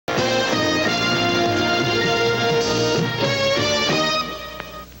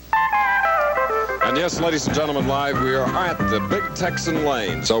Yes, ladies and gentlemen, live, we are at the Big Texan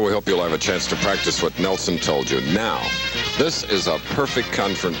Lanes. So we hope you'll have a chance to practice what Nelson told you. Now, this is a perfect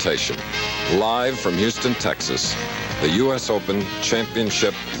confrontation. Live from Houston, Texas, the US Open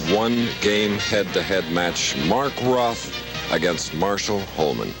Championship one-game head-to-head match. Mark Roth against Marshall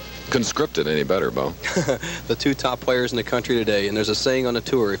Holman. Couldn't script it any better, Bo. The two top players in the country today, and there's a saying on the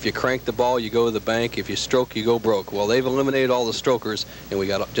tour, if you crank the ball, you go to the bank. If you stroke, you go broke. Well, they've eliminated all the strokers, and we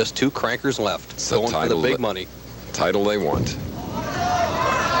got just two crankers left. It's going for the big money. Title they want.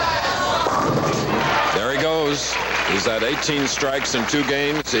 There he goes. He's at 18 strikes in 2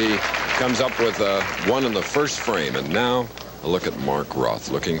 games. He comes up with a 1 in the first frame. And now a look at Mark Roth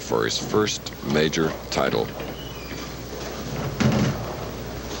looking for his first major title.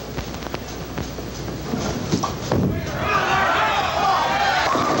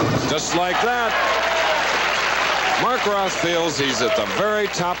 Just like that, Mark Roth feels he's at the very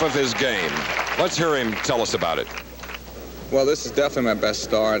top of his game. Let's hear him tell us about it. Well, this is definitely my best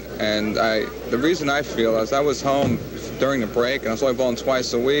start, and the reason I feel is I was home during the break, and I was only bowling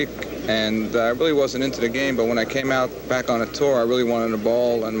twice a week, and I really wasn't into the game, but when I came out back on a tour, I really wanted to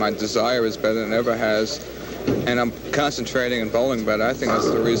bowl, and my desire is better than it ever has, and I'm concentrating and bowling better. I think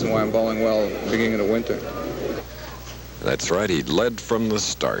that's the reason why I'm bowling well at the beginning of the winter. That's right, he led from the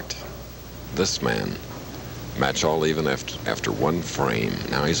start. This man, match all even after 1 frame.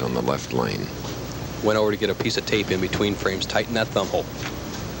 Now he's on the left lane. Went over to get a piece of tape in between frames, tighten that thumb hole.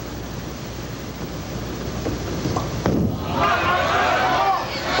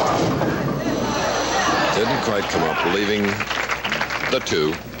 Didn't quite come up, leaving the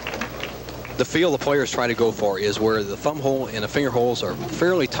 2. The feel the player's trying to go for is where the thumb hole and the finger holes are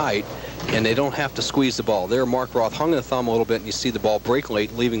fairly tight, and they don't have to squeeze the ball. There, Mark Roth hung the thumb a little bit, and you see the ball break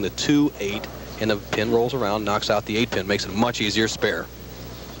late, leaving the 2-8, and the pin rolls around, knocks out the 8 pin, makes it a much easier spare.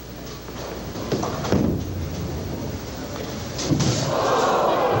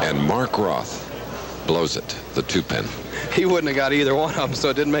 And Mark Roth blows it, the 2 pin. He wouldn't have got either one of them, so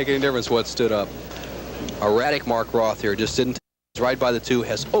it didn't make any difference what stood up. Erratic Mark Roth here just didn't. Right by the 2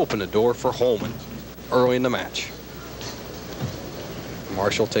 has opened the door for Holman early in the match.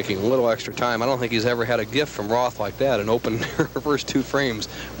 Marshall taking a little extra time. I don't think he's ever had a gift from Roth like that, an open first 2 frames.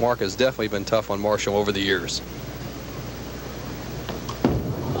 Mark has definitely been tough on Marshall over the years.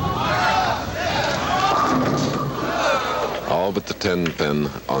 All but the 10 pin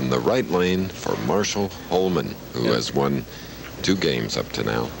on the right lane for Marshall Holman, who has won 2 games up to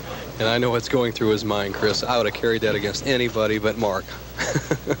now. And I know what's going through his mind, Chris. I would have carried that against anybody but Mark.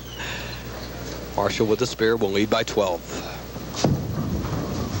 Marshall with the spare will lead by 12.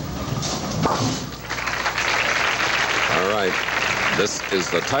 All right, this is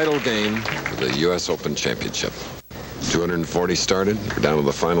the title game for the US Open Championship. 240 started, we're down to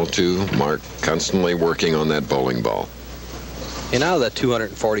the final 2. Mark constantly working on that bowling ball. And out of that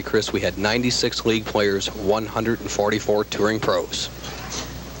 240, Chris, we had 96 league players, 144 touring pros.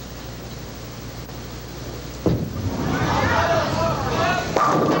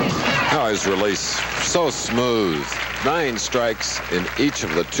 Oh, his release so smooth. 9 strikes in each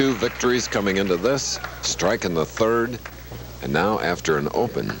of the 2 victories coming into this. Strike in the 3rd. And now after an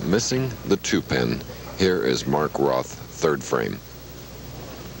open, missing the 2 pin, here is Mark Roth, 3rd frame.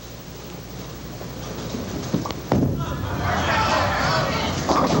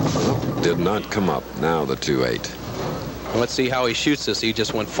 Did not come up. Now the 2-8. Let's see how he shoots this. He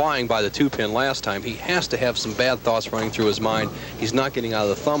just went flying by the 2 pin last time. He has to have some bad thoughts running through his mind. He's not getting out of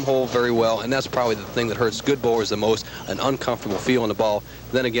the thumb hole very well, and that's probably the thing that hurts good bowlers the most, an uncomfortable feel on the ball.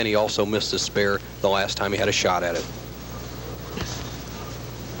 Then again, he also missed his spare the last time he had a shot at it.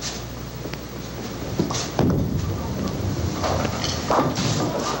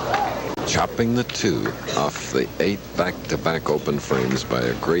 Chopping the 2 off the 8 back-to-back open frames by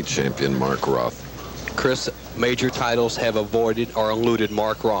a great champion, Mark Roth. Chris, major titles have avoided or eluded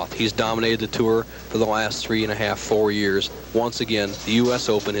Mark Roth. He's dominated the tour for the last 3.5, 4 years. Once again, the US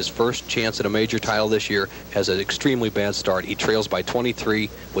Open, his first chance at a major title this year, has an extremely bad start. He trails by 23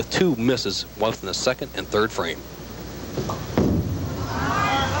 with 2 misses, one in the 2nd and 3rd frame.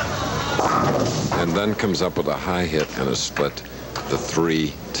 And then comes up with a high hit and a split, the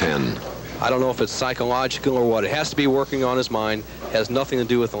 3-10. I don't know if it's psychological or what. It has to be working on his mind. It has nothing to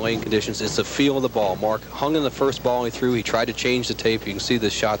do with the lane conditions. It's the feel of the ball. Mark hung in the first ball he threw. He tried to change the tape. You can see the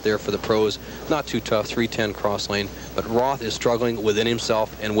shot there for the pros. Not too tough, 310 cross lane. But Roth is struggling within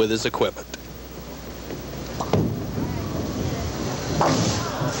himself and with his equipment.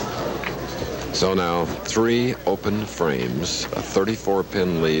 So now 3 open frames, a 34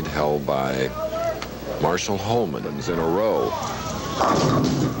 pin lead held by Marshall Holman in a row.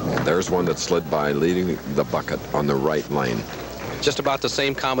 And there's one that slid by, leading the bucket on the right lane. Just about the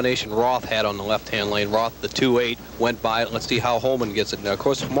same combination Roth had on the left-hand lane. Roth, the 2-8, went by it. Let's see how Holman gets it. Now, of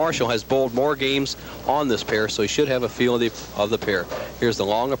course, Marshall has bowled more games on this pair, so he should have a feel of the pair. Here's the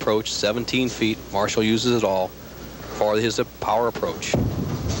long approach, 17 feet. Marshall uses it all for his power approach.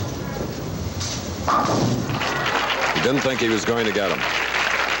 He didn't think he was going to get him.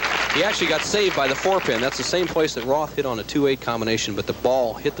 He actually got saved by the 4-pin. That's the same place that Roth hit on a 2-8 combination, but the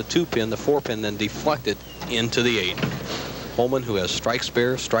ball hit the 2-pin, the 4-pin, then deflected into the 8. Holman, who has strike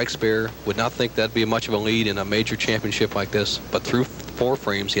spare, would not think that'd be much of a lead in a major championship like this, but through 4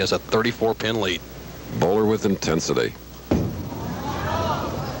 frames, he has a 34-pin lead. Bowler with intensity. All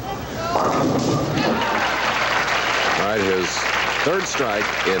right, his third strike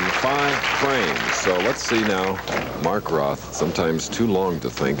in 5 frames. So let's see now. Mark Roth, sometimes too long to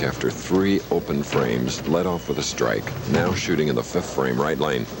think after 3 open frames, led off with a strike. Now shooting in the 5th frame, right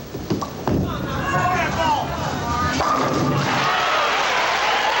lane.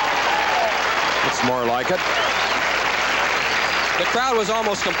 It's more like it. The crowd was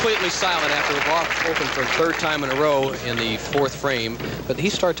almost completely silent after Roth opened for the 3rd time in a row in the 4th frame, but he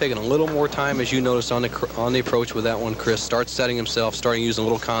started taking a little more time, as you noticed on the approach with that one, Chris. Starts setting himself, starting using a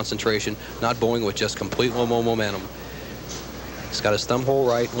little concentration, not bowling with just complete low momentum. He's got his thumb hole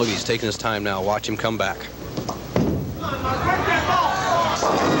right. Look, he's taking his time now. Watch him come back.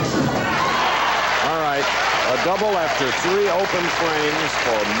 All right, a double after 3 open frames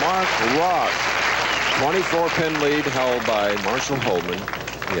for Mark Roth. 24-pin lead held by Marshall Holman.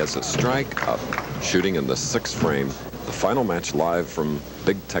 He has a strike up, shooting in the 6th frame. The final match live from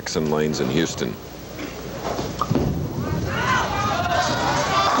Big Texan Lanes in Houston.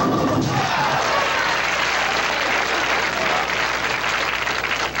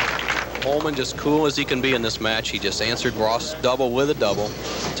 Holman just cool as he can be in this match. He just answered Roth's double with a double.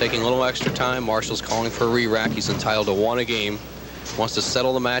 Taking a little extra time. Marshall's calling for a re-rack. He's entitled to 1 a game. Wants to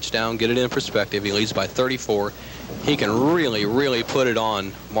settle the match down, get it in perspective. He leads by 34. He can really put it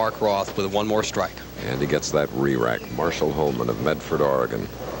on Mark Roth with 1 more strike. And he gets that re-rack. Marshall Holman of Medford, Oregon.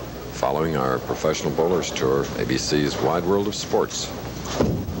 Following our Professional Bowlers Tour, ABC's Wide World of Sports.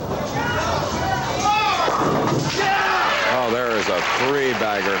 Oh, there is a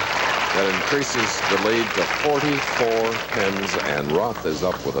 3-bagger that increases the lead to 44 pins, and Roth is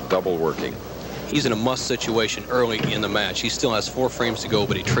up with a double working. He's in a must situation early in the match. He still has 4 frames to go,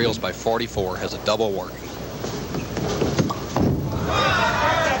 but he trails by 44, has a double working. 3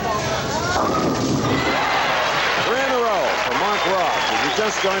 in a row for Mark Roth. If you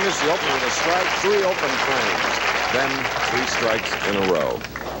just joined us, he opened with a strike, 3 open frames, then 3 strikes in a row.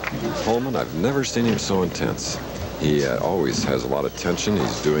 Holman, I've never seen him so intense. He always has a lot of tension.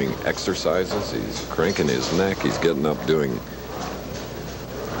 He's doing exercises. He's cranking his neck. He's getting up doing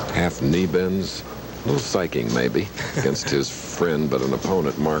half knee bends, a little psyching maybe, against his friend but an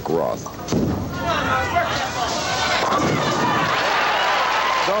opponent, Mark Roth. So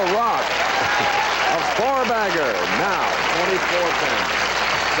Roth, a 4-bagger, now 24 pins,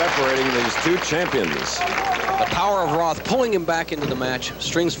 separating these 2 champions. The power of Roth pulling him back into the match.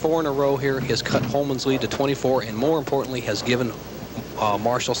 Strings 4 in a row here. Has cut Holman's lead to 24, and more importantly, has given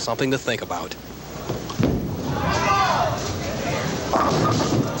Marshall something to think about.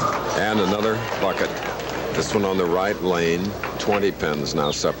 And another bucket. This one on the right lane. 20 pins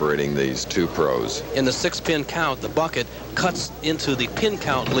now separating these 2 pros. In the 6-pin count, the bucket cuts into the pin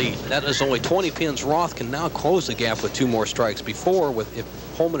count lead. That is only 20 pins. Roth can now close the gap with 2 more strikes. Before, if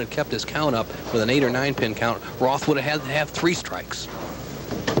Holman had kept his count up with an 8 or 9 pin count, Roth would have had to have 3 strikes.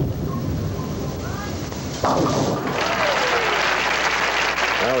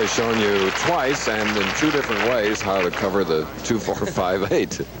 Well, he's shown you twice and in 2 different ways how to cover the 2, 4, 5,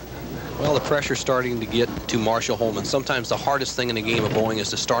 8. Well, the pressure's starting to get to Marshall Holman. Sometimes the hardest thing in a game of bowling is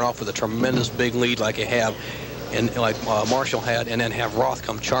to start off with a tremendous big lead like you have, and like Marshall had, and then have Roth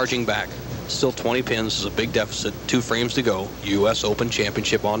come charging back. Still 20 pins is a big deficit. 2 frames to go. US Open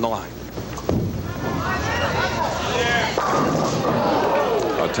Championship on the line.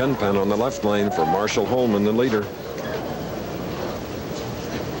 A 10-pin on the left lane for Marshall Holman, the leader.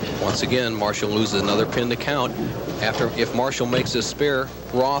 Once again, Marshall loses another pin to count. If Marshall makes this spare,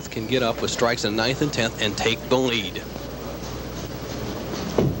 Roth can get up with strikes in the 9th and 10th and take the lead.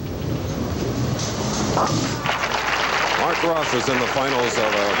 Mark Roth was in the finals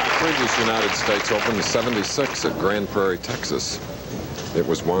of a previous United States Open, 76 at Grand Prairie, Texas. It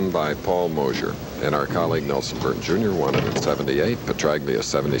was won by Paul Mosier, and our colleague Nelson Burton Jr. won it in 78, Petraglia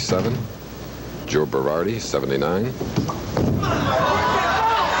 77, Joe Berardi 79.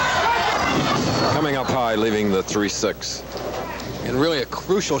 Coming up high, leaving the 3-6. And really a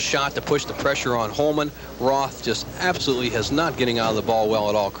crucial shot to push the pressure on Holman. Roth just absolutely has not getting out of the ball well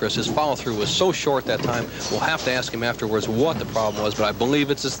at all, Chris. His follow-through was so short that time. We'll have to ask him afterwards what the problem was, but I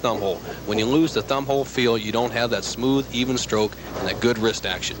believe it's his thumb hole. When you lose the thumb hole feel, you don't have that smooth, even stroke and that good wrist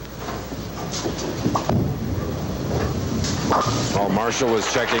action. While Marshall was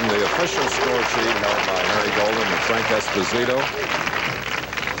checking the official score sheet held by Harry Golden and Frank Esposito,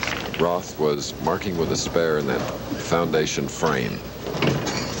 Roth was marking with a spare in that foundation frame.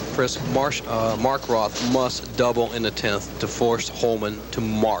 Chris, Mark Roth must double in the 10th to force Holman to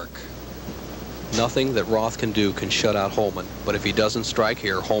mark. Nothing that Roth can do can shut out Holman, but if he doesn't strike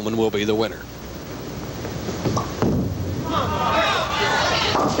here, Holman will be the winner.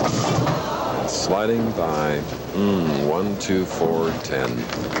 Sliding by 1, 2, 4, 10.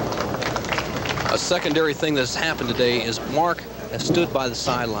 A secondary thing that's happened today is Mark has stood by the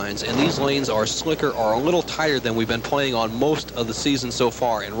sidelines, and these lanes are slicker or a little tighter than we've been playing on most of the season so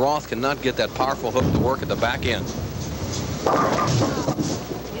far, and Roth cannot get that powerful hook to work at the back end. So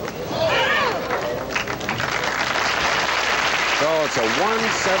it's a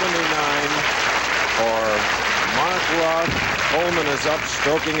 179 for Mark Roth. Holman is up,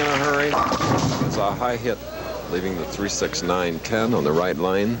 stroking in a hurry. It's a high hit, leaving the 369.10 on the right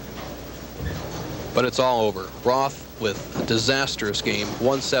lane. But it's all over. Roth with a disastrous game,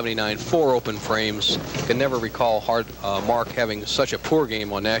 179, 4 open frames. Can never recall Mark having such a poor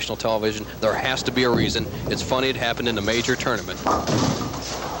game on national television. There has to be a reason. It's funny it happened in a major tournament.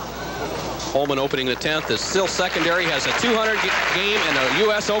 Holman opening the 10th is still secondary, has a 200 game and a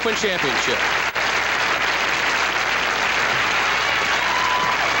US Open championship.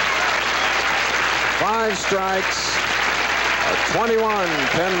 Five strikes, a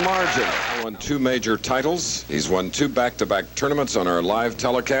 21-10 margin. Won 2 major titles. He's won 2 back-to-back tournaments on our live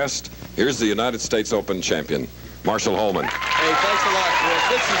telecast. Here's the United States Open champion, Marshall Holman. Hey, thanks a lot, Chris.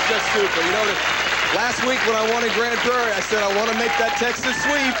 This is just super. You know, last week when I won in Grand Prairie, I said I want to make that Texas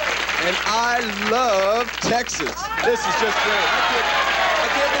sweep, and I love Texas. This is just great. I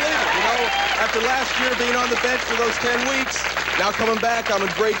can't believe it. You know, after last year being on the bench for those 10 weeks, now coming back, I'm in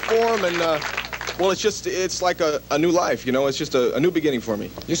great form, and well, it's like a new life, you know. It's just a new beginning for me.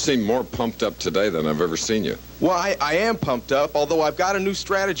 You seem more pumped up today than I've ever seen you. Well, I am pumped up, although I've got a new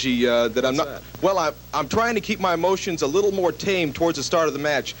strategy that I'm not... Well, I'm trying to keep my emotions a little more tame towards the start of the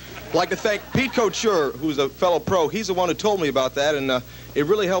match. I'd like to thank Pete Couture, who's a fellow pro. He's the one who told me about that, and it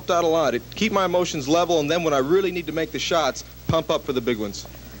really helped out a lot. It keep my emotions level, and then when I really need to make the shots, pump up for the big ones.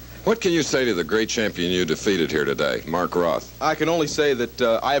 What can you say to the great champion you defeated here today, Mark Roth? I can only say that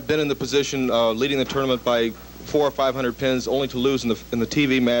I have been in the position leading the tournament by 400 or 500 pins, only to lose in the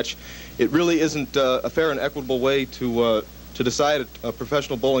TV match. It really isn't a fair and equitable way to decide a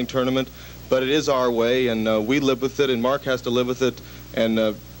professional bowling tournament, but it is our way, and we live with it, and Mark has to live with it.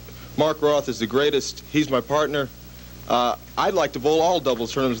 And Mark Roth is the greatest. He's my partner. I'd like to bowl all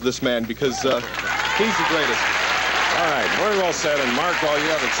doubles tournaments with this man because he's the greatest. All right, very well said. And Mark, while you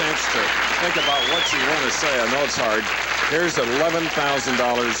have a chance to think about what you want to say, I know it's hard. Here's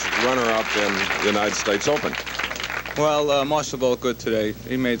 $11,000 runner-up in the United States Open. Well, Marshall bowled good today.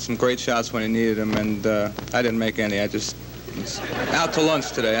 He made some great shots when he needed them, and I didn't make any. I just was out to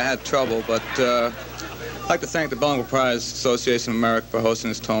lunch today. I had trouble, but I'd like to thank the Bowling Proprietors Association of America for hosting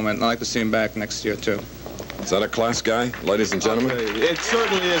this tournament, and I'd like to see him back next year, too. Is that a class guy, ladies and gentlemen? It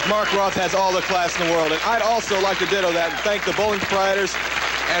certainly is. Mark Roth has all the class in the world, and I'd also like to ditto that and thank the bowling proprietors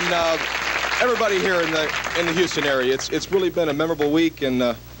and everybody here in the Houston area. It's really been a memorable week, and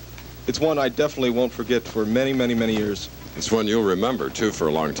it's one I definitely won't forget for many, many, many years. It's one you'll remember, too, for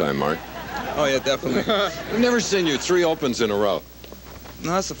a long time, Mark. Oh, yeah, definitely. I've never seen you 3 opens in a row.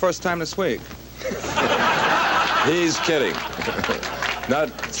 No, that's the first time this week. He's kidding.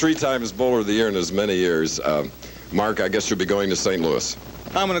 Not 3 times bowler of the year in as many years. Mark, I guess you'll be going to St. Louis.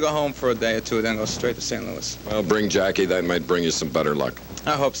 I'm going to go home for a day or 2, then go straight to St. Louis. Well, bring Jackie. That might bring you some better luck.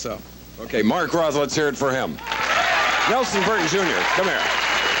 I hope so. Okay, Mark Roth, let's hear it for him. Nelson Burton Jr., come here.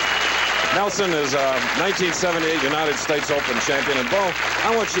 Nelson is a 1978 United States Open champion. And, Bo,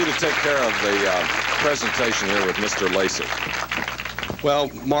 I want you to take care of the presentation here with Mr. Lacey. Well,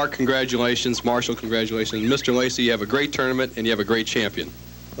 Mark, congratulations. Marshall, congratulations. Mr. Lacey, you have a great tournament, and you have a great champion.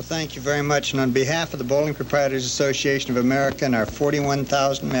 Well, thank you very much. And on behalf of the Bowling Proprietors Association of America and our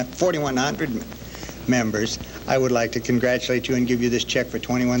 4,100 members, I would like to congratulate you and give you this check for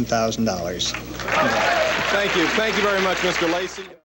 $21,000. Thank you. Thank you very much, Mr. Lacey.